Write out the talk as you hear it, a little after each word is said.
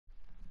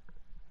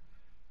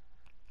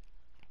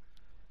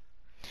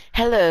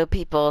Hello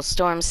people,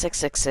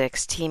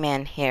 Storm666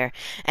 T-Man here,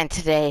 and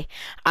today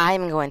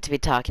I'm going to be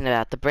talking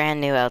about the brand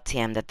new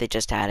LTM that they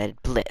just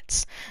added,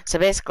 Blitz. So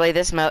basically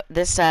this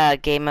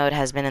game mode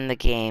has been in the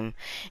game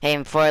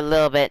for a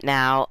little bit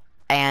now,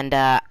 and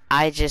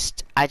I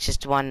just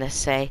wanted to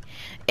say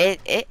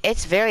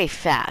it's very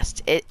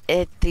fast.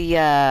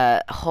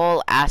 The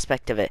whole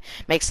aspect of it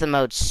makes the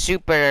mode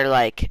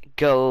super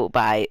go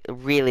by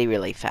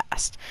really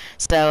fast.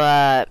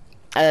 So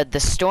the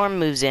storm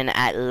moves in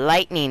at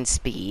lightning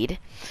speed.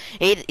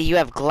 You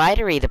have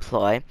glider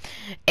redeploy,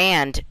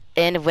 and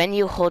when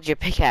you hold your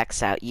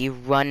pickaxe out, you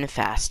run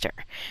faster.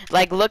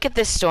 Like, look at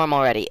this storm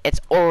already. It's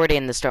already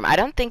in the storm. I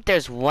don't think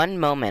there's one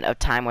moment of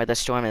time where the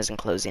storm isn't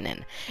closing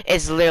in.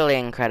 It's literally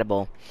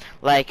incredible.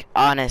 Like,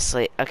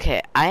 honestly.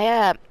 Okay,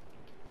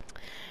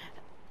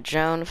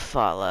 drone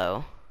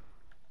follow.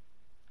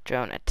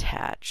 Drone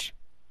attach.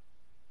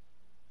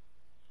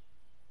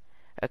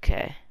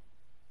 Okay.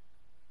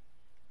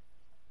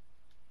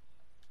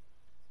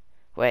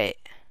 Wait.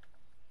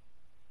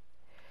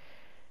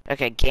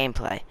 Okay,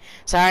 gameplay.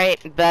 Sorry,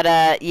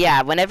 but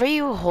yeah, whenever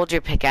you hold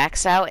your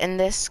pickaxe out in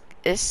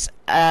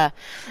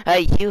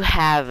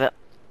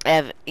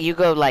you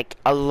go like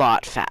a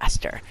lot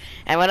faster.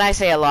 And when I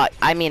say a lot,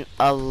 I mean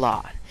a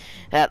lot.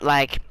 That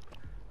like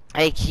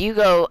you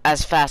go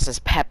as fast as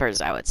peppers,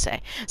 I would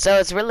say. So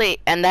it's really,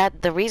 and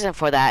that the reason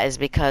for that is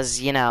because,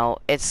 you know,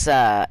 it's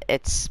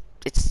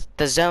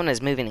the zone is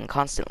moving in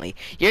constantly.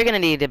 You're gonna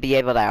need to be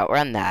able to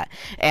outrun that,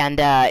 and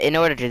in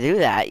order to do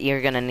that,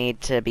 you're gonna need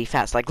to be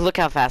fast. Like, look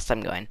how fast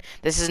I'm going.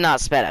 This is not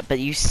sped up, but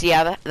you see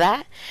how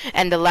that.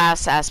 And the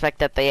last aspect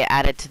that they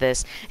added to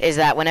this is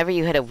that whenever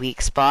you hit a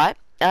weak spot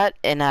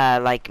in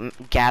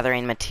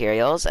gathering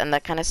materials and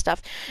that kind of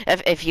stuff,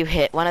 if you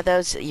hit one of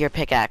those, your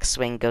pickaxe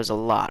swing goes a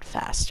lot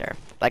faster.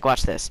 Like,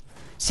 watch this.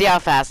 See how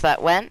fast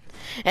that went?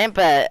 And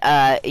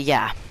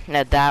yeah,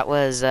 no, that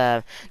was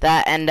that,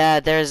 and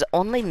there's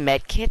only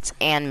medkits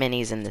and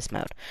minis in this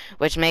mode,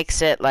 which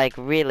makes it like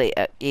really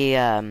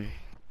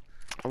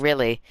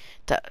really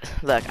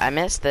look. I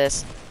missed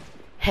this,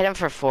 hit him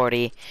for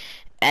 40,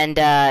 and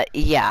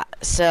yeah.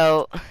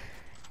 So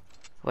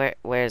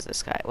where's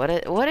this guy? What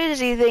does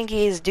he think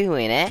he's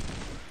doing, eh?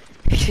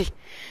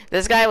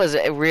 This guy was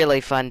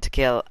really fun to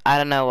kill. I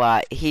don't know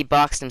why. He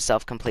boxed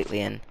himself completely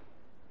in.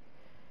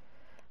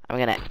 I'm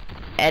gonna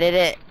edit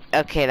it.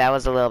 Okay, that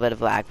was a little bit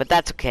of lag, but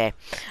that's okay.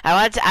 I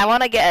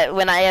want to get,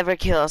 when I ever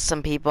kill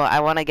some people,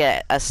 I want to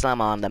get a slum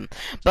on them.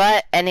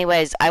 But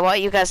anyways, I want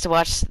you guys to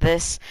watch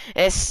this.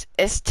 It's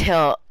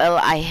till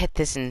I hit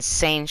this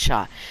insane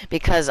shot,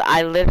 because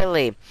I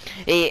literally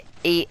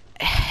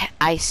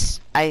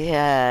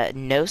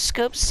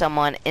no-scoped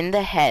someone in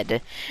the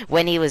head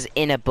when he was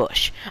in a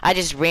bush. I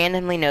just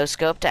randomly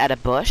no-scoped at a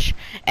bush,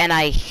 and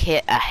I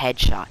hit a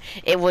headshot.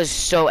 It was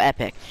so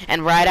epic.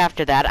 And right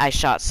after that, I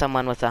shot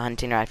someone with a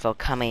hunting rifle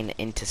coming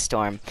into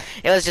storm.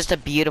 It was just a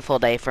beautiful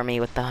day for me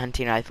with the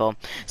hunting rifle.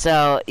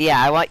 So, yeah,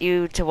 I want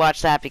you to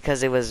watch that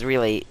because it was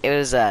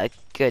a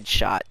good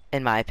shot,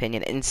 in my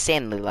opinion.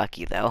 Insanely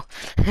lucky, though.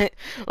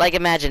 Like,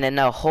 imagine in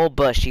a whole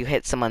bush you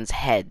hit someone's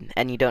head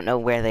and you don't know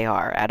where they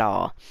are at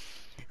all.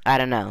 I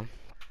don't know.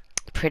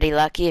 Pretty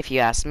lucky if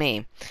you ask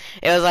me.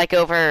 It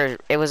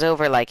was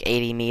over like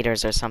 80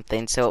 meters or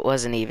something, so it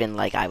wasn't even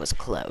like I was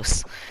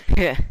close.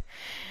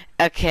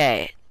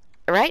 Okay.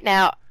 Right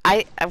now,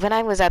 when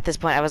I was at this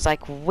point, I was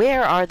like,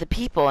 where are the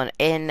people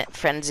in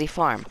Frenzy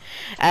Farm?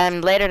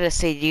 And later to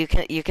see,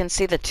 you can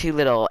see the two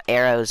little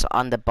arrows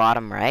on the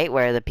bottom right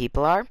where the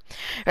people are,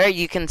 or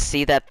you can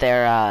see that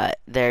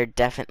they're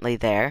definitely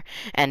there.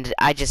 And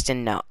I just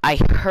didn't know. I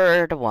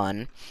heard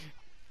one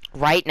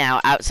right now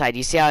outside.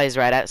 You see how he's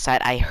right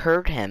outside? I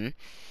heard him.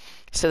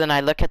 So then I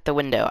look at the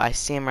window. I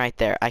see him right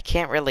there. I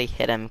can't really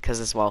hit him because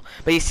this wall.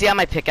 But you see how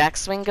my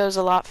pickaxe swing goes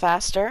a lot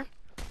faster?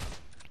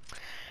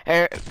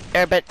 Yeah,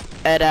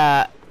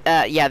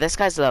 this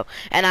guy's low.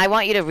 And I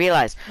want you to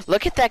realize,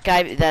 look at that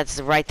guy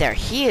that's right there.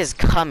 He is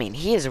coming.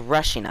 He is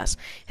rushing us.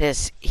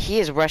 He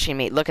is rushing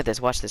me. Look at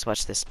this. Watch this.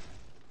 Watch this.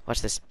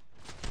 Watch this.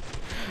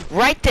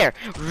 Right there.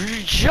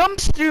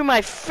 Jumps through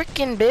my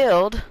freaking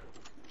build.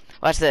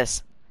 Watch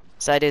this.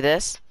 So I do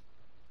this.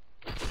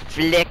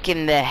 Flick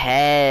in the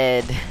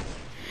head.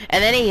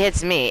 And then he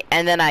hits me.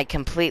 And then I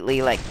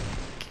completely, like,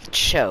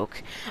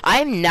 choke.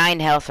 I'm 9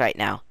 health right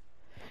now.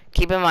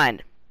 Keep in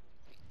mind.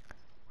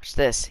 Watch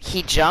this.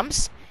 He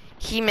jumps.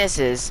 He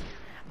misses.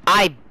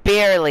 I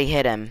barely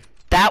hit him.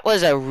 That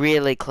was a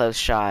really close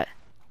shot.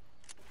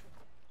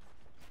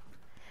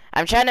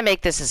 I'm trying to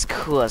make this as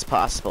cool as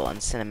possible in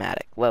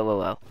cinematic.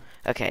 Whoa.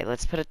 Okay,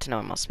 let's put it to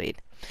normal speed.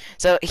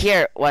 So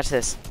here, watch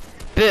this.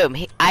 Boom.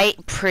 I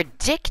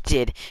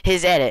predicted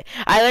his edit.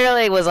 I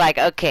literally was like,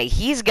 okay,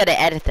 he's gonna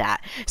edit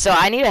that. So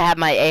I need to have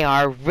my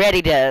AR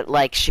ready to,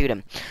 like, shoot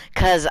him.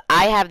 Because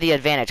I have the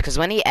advantage. Because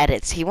when he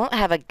edits, he won't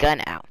have a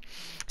gun out.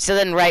 So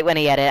then right when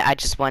he edit, I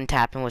just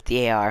one-tap him with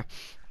the AR.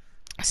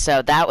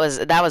 So that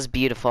was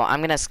beautiful.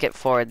 I'm gonna skip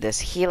forward this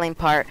healing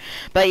part.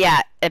 But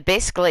yeah,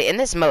 basically in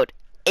this mode,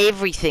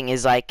 everything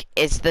is like,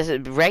 it's the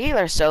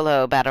regular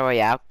solo battle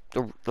royale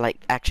like,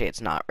 actually,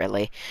 it's not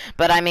really.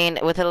 But, I mean,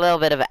 with a little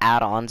bit of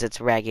add-ons,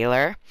 it's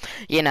regular.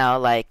 You know,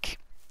 like...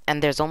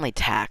 And there's only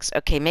tax.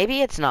 Okay,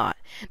 maybe it's not.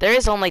 There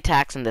is only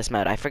tax in this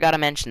mode. I forgot to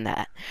mention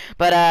that.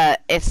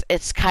 But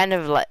it's kind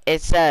of like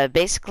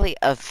basically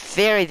a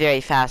very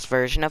very fast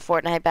version of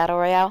Fortnite Battle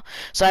Royale.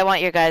 So I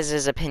want your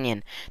guys'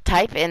 opinion.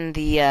 Type in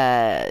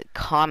the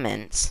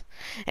comments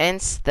and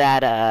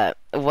that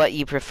what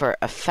you prefer,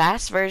 a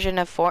fast version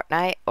of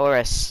Fortnite or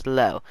a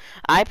slow.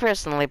 I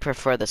personally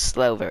prefer the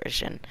slow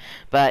version.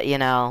 But you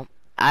know,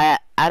 I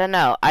don't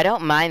know. I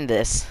don't mind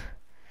this.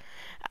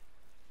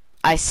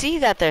 I see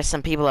that there's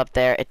some people up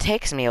there. It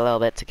takes me a little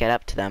bit to get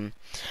up to them.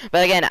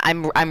 But again,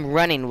 I'm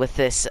running with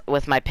this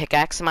with my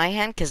pickaxe in my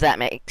hand because that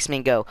makes me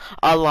go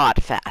a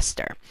lot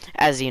faster,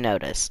 as you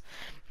notice.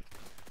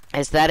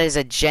 As that is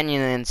a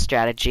genuine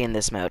strategy in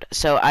this mode.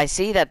 So I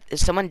see that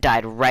someone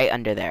died right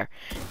under there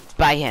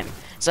by him.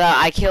 So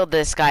I killed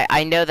this guy.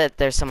 I know that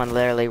there's someone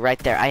literally right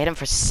there. I hit him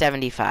for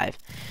 75.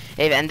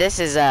 And this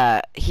is,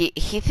 he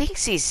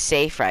thinks he's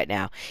safe right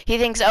now. He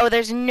thinks, oh,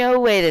 there's no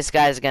way this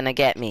guy's gonna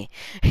get me.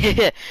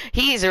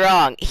 He's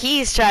wrong.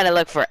 He's trying to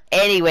look for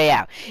any way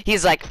out.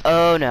 He's like,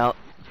 oh, no.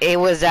 It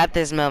was at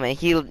this moment.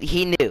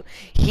 He knew.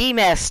 He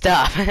messed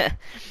up.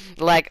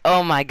 Like,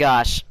 oh, my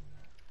gosh.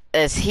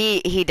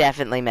 He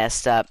definitely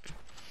messed up.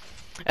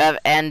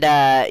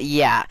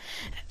 Yeah.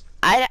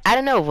 I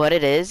don't know what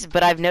it is,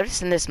 but I've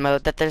noticed in this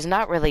mode that there's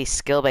not really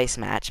skill-based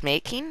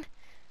matchmaking.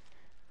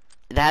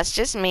 That's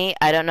just me.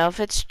 I don't know if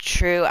it's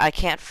true. I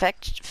can't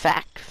fact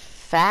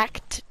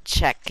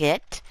check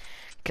it.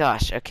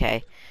 Gosh,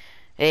 okay.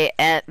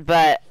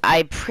 But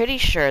I'm pretty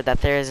sure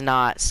that there is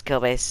not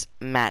skill-based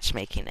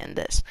matchmaking in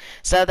this.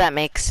 So that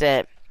makes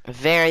it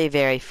very,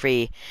 very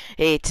free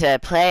to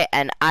play.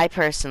 And I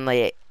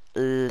personally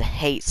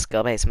hate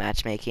skill-based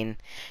matchmaking.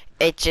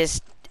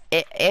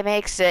 It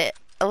makes it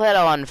a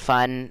little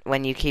unfun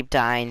when you keep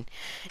dying,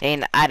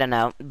 and I don't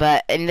know,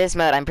 but in this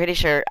mode I'm pretty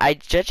sure,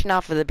 judging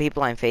off of the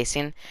people I'm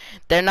facing,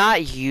 they're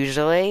not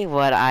usually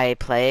what I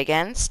play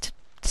against,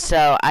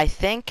 so I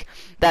think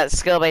that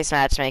skill-based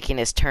matchmaking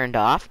is turned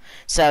off.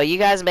 So you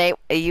guys may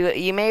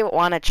you may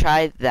want to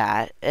try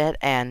that,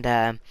 and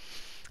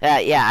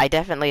yeah, I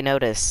definitely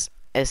notice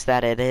is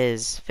that it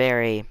is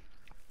very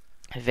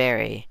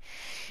very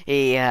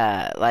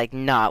like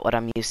not what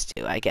I'm used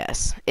to. I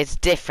guess it's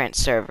different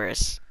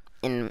servers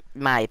in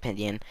my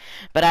opinion,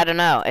 but I don't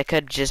know, it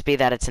could just be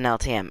that it's an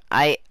LTM.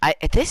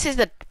 This is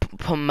the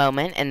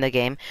moment in the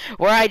game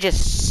where I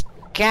just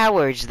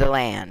scourge the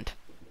land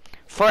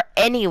for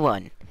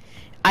anyone.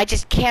 I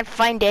just can't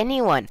find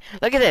anyone.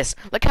 Look at this,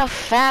 look how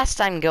fast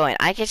I'm going.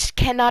 I just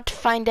cannot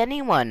find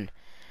anyone.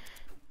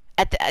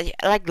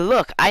 Like,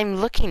 look, I'm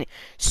looking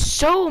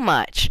so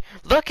much.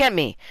 Look at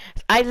me.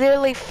 I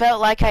literally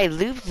felt like I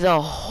looped the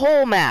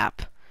whole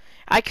map.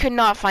 I could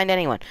not find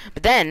anyone.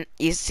 But then,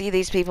 you see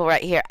these people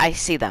right here. I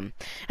see them.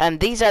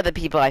 These are the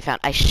people I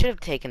found. I should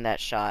have taken that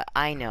shot.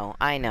 I know.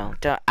 I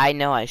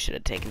know I should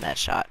have taken that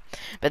shot.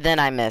 But then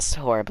I missed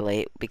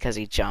horribly because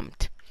he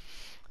jumped.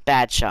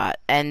 Bad shot.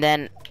 And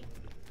then,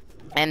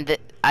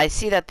 I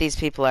see that these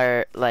people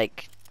are,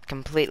 like,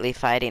 completely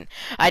fighting.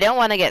 I don't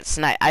want to get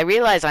sniped. I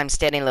realize I'm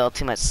standing a little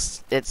too much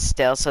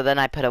still, so then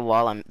I put a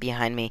wall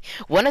behind me.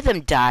 One of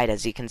them died,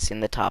 as you can see in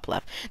the top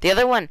left. The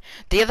other one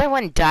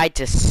died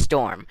to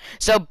storm.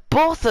 So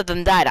both of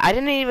them died. I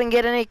didn't even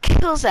get any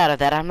kills out of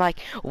that. I'm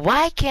like,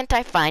 why can't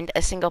I find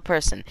a single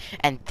person?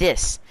 And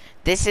this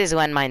is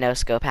when my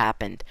no-scope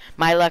happened.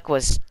 My luck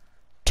was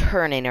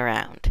turning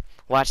around.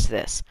 Watch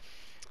this.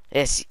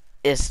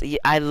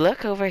 I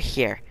look over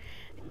here.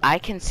 I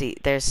can see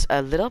there's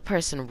a little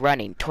person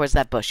running towards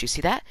that bush. You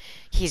see that?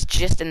 He's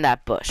just in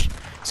that bush.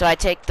 So I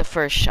take the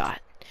first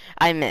shot.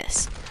 I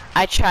miss.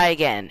 I try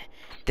again.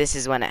 This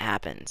is when it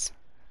happens.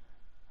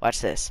 Watch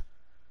this.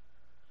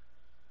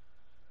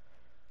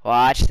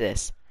 Watch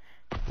this.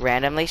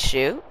 Randomly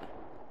shoot.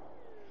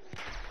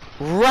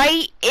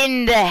 Right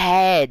in the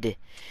head.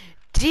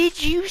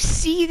 Did you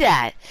see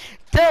that?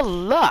 The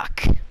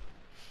luck.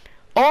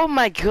 Oh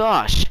my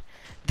gosh.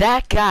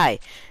 That guy.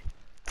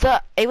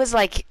 It was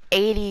like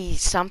 80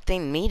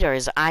 something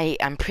meters,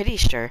 I'm pretty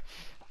sure.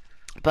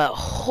 But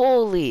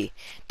holy,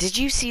 did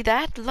you see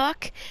that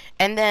luck?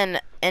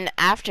 And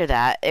after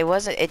that,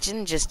 it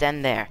didn't just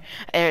end there.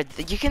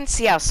 You can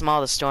see how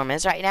small the storm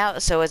is right now,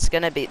 so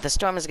the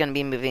storm is gonna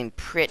be moving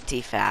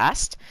pretty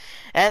fast.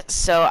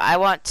 So I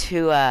want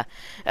to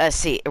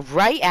see,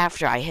 right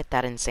after I hit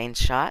that insane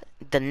shot,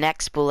 the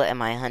next bullet in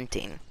my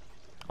hunting.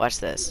 Watch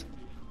this.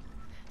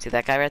 See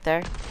that guy right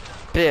there?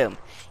 Boom.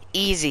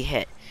 Easy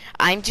hit.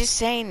 I'm just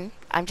saying,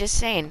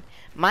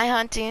 my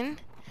hunting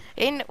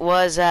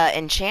was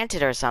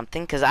enchanted or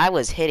something, because I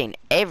was hitting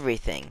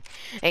everything.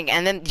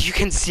 And then you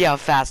can see how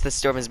fast the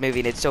storm is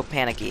moving. It's so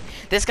panicky.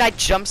 This guy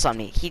jumps on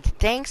me. He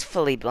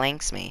thankfully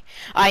blanks me.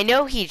 I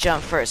know he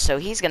jumped first, so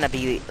he's going to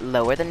be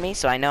lower than me,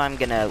 so I know I'm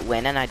going to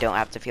win and I don't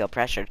have to feel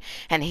pressured.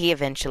 And he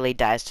eventually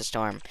dies to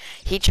storm.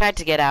 He tried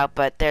to get out,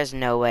 but there's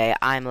no way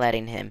I'm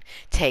letting him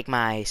take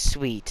my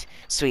sweet,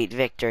 sweet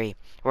victory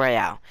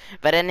royale.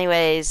 But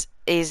anyways,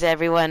 anyways,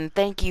 everyone,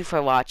 thank you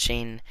for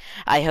watching.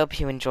 I hope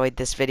you enjoyed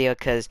this video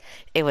because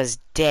it was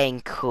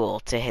dang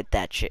cool to hit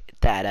that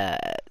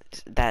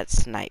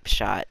snipe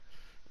shot.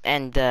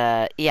 And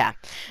yeah,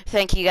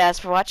 thank you guys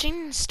for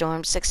watching.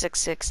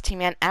 Storm666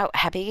 T-Man out.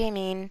 Happy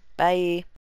gaming. Bye.